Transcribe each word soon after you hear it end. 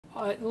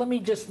let me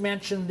just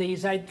mention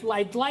these. I'd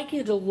like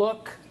you to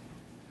look,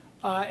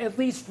 at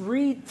least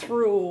read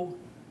through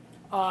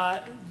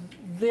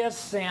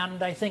this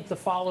and I think the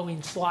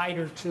following slide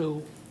or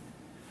two,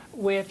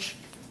 which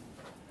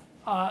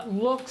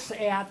looks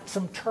at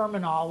some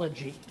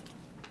terminology.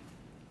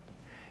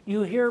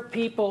 You hear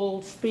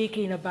people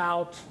speaking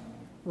about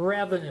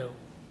revenue,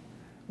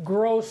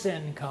 gross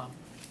income,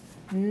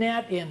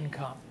 net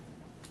income,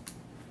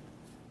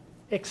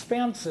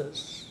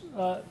 expenses.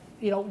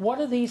 What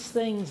do these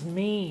things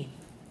mean?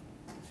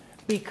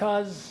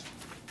 Because,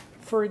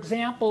 for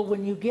example,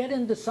 when you get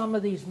into some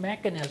of these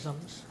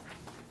mechanisms,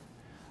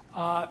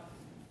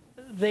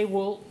 they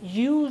will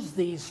use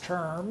these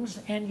terms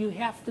and you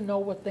have to know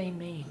what they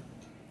mean.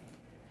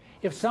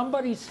 If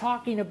somebody's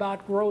talking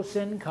about gross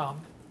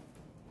income,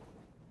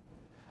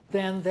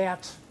 then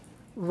that's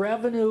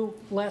revenue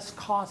less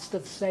cost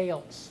of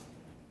sales.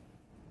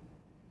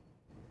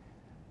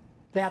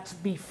 That's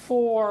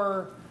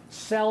before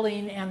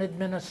selling and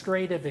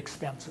administrative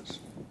expenses.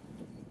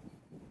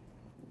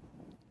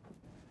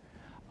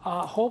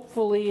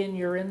 Hopefully in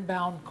your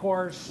inbound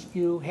course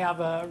you have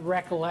a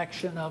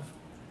recollection of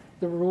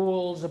the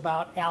rules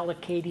about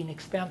allocating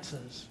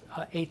expenses.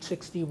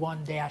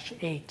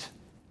 861-8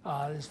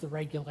 is the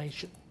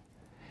regulation.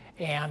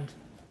 And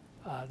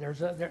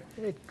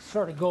it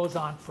sort of goes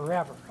on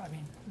forever. I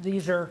mean,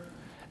 these are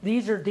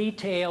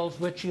details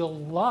which you'll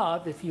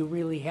love if you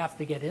really have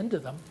to get into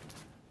them.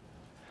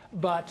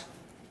 But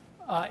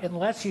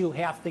unless you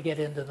have to get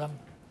into them,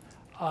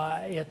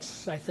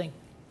 it's, I think,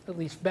 at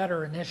least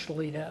better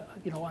initially to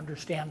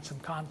understand some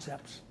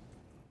concepts.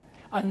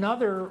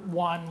 Another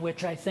one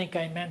which I think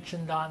I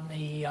mentioned on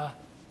the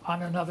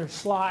on another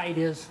slide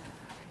is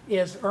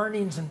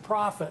earnings and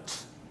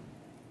profits.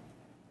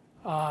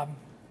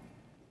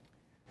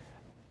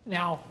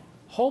 Now,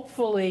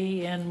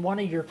 hopefully in one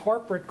of your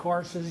corporate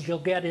courses you'll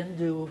get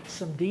into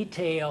some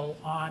detail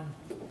on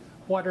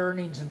what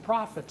earnings and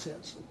profits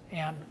is.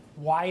 And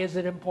why is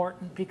it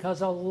important?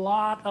 Because a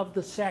lot of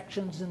the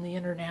sections in the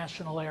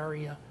international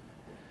area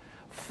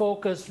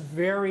focus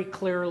very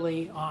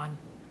clearly on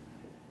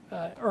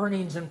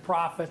earnings and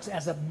profits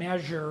as a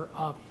measure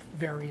of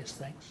various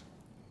things.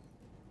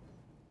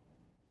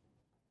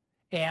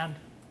 And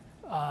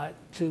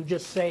to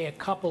just say a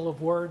couple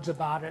of words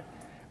about it,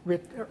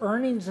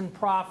 earnings and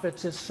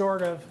profits is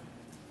sort of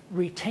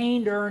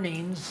retained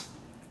earnings,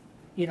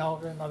 in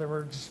other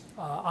words,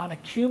 on a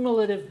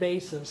cumulative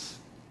basis.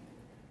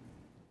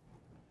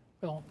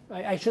 Well,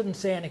 I shouldn't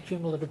say on a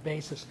cumulative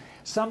basis.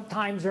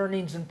 Sometimes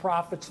earnings and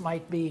profits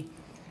might be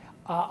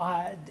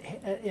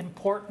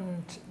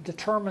important,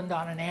 determined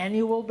on an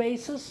annual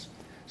basis.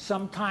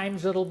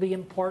 Sometimes it'll be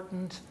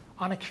important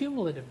on a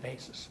cumulative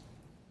basis.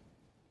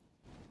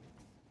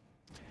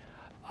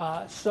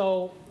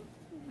 So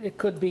it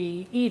could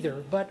be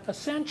either, but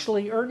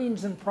essentially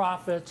earnings and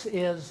profits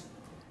is,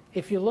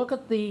 if you look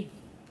at the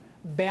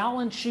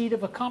balance sheet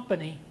of a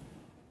company,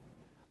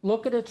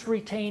 look at its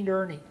retained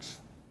earnings.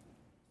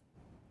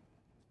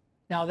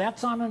 Now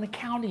that's on an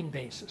accounting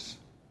basis.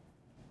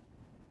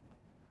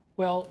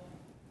 Well,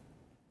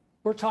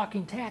 we're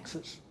talking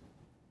taxes.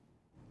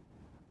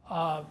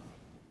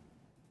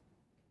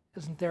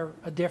 Isn't there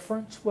a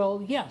difference?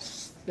 Well,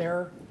 yes,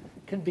 there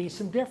can be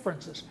some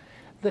differences.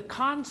 The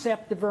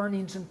concept of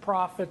earnings and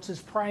profits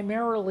is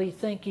primarily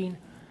thinking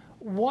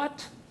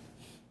what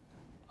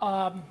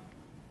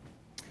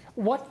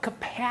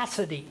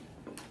capacity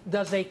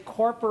does a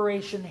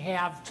corporation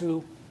have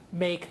to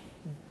make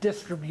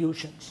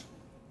distributions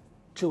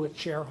to its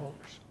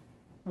shareholders?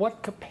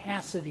 What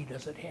capacity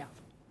does it have?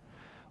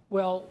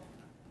 Well,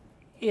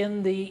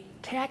 in the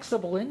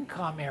taxable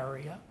income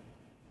area,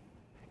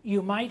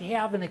 you might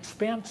have an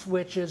expense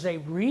which is a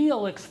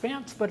real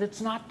expense, but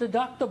it's not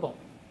deductible.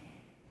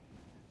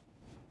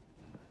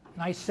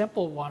 Nice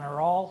simple one.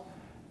 Are all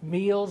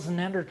meals and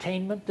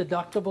entertainment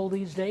deductible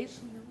these days?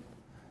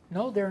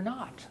 No, they're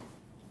not.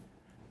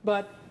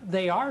 But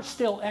they are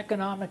still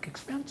economic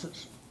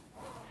expenses.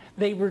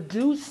 They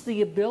reduce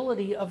the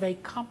ability of a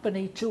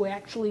company to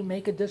actually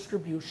make a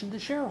distribution to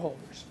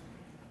shareholders.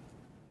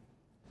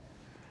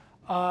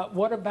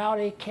 What about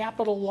a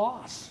capital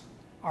loss?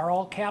 Are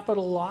all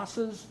capital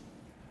losses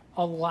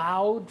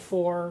allowed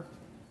for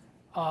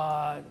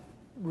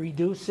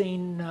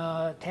reducing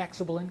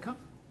taxable income?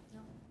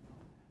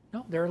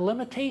 No, there are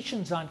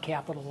limitations on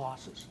capital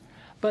losses,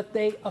 but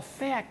they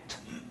affect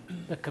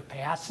the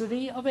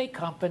capacity of a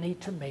company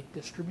to make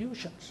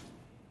distributions.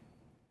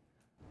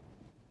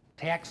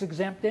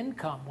 Tax-exempt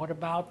income. What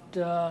about,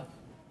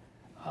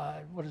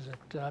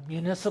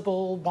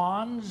 municipal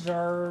bonds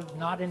are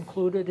not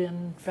included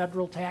in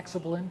federal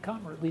taxable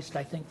income, or at least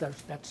I think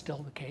that's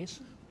still the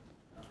case.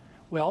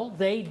 Well,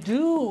 they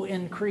do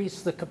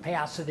increase the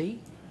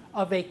capacity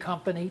of a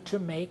company to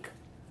make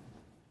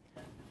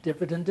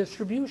dividend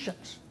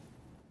distributions.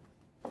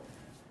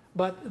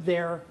 But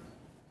they're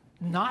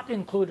not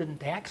included in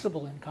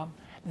taxable income.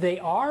 They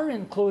are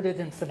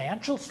included in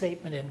financial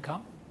statement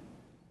income.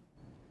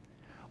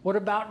 What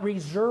about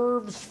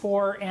reserves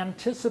for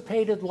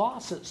anticipated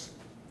losses?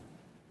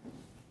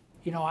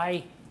 you know,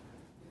 I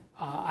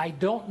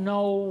don't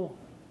know,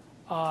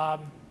 or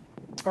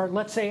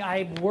let's say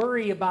I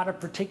worry about a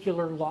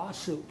particular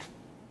lawsuit.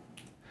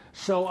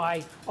 So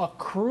I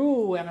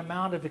accrue an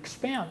amount of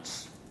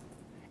expense,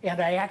 and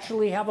I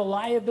actually have a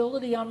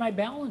liability on my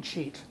balance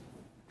sheet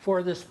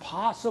for this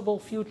possible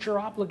future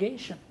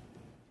obligation.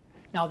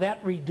 Now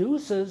that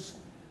reduces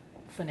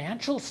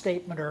financial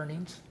statement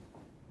earnings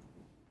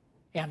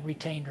and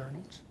retained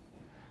earnings,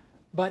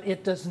 but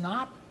it does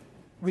not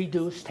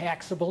reduce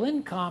taxable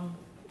income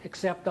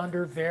except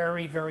under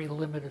very, very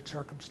limited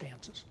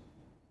circumstances.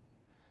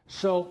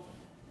 So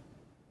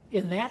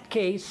in that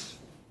case,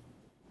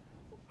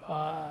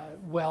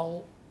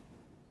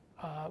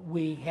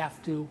 we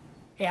have to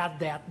add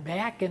that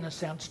back in a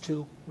sense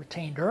to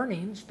retained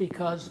earnings,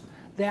 because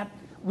that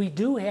we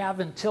do have,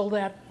 until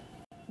that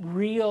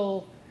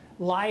real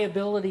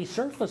liability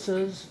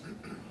surfaces,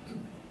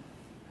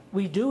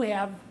 we do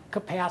have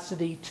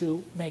capacity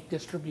to make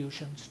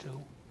distributions to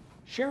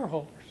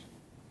shareholders.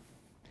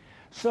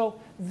 So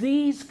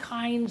these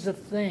kinds of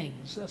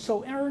things,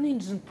 so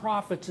earnings and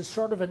profits is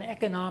sort of an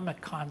economic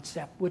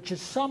concept, which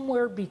is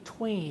somewhere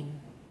between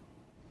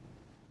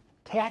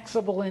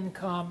taxable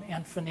income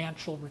and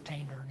financial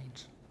retained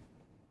earnings.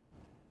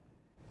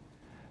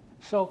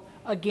 So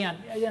again,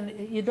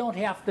 you don't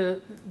have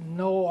to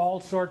know all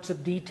sorts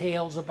of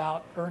details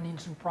about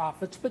earnings and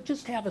profits, but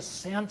just have a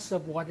sense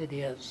of what it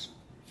is.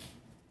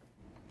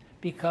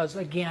 Because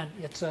again,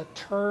 it's a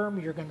term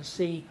you're going to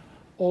see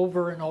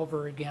over and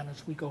over again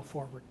as we go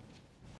forward.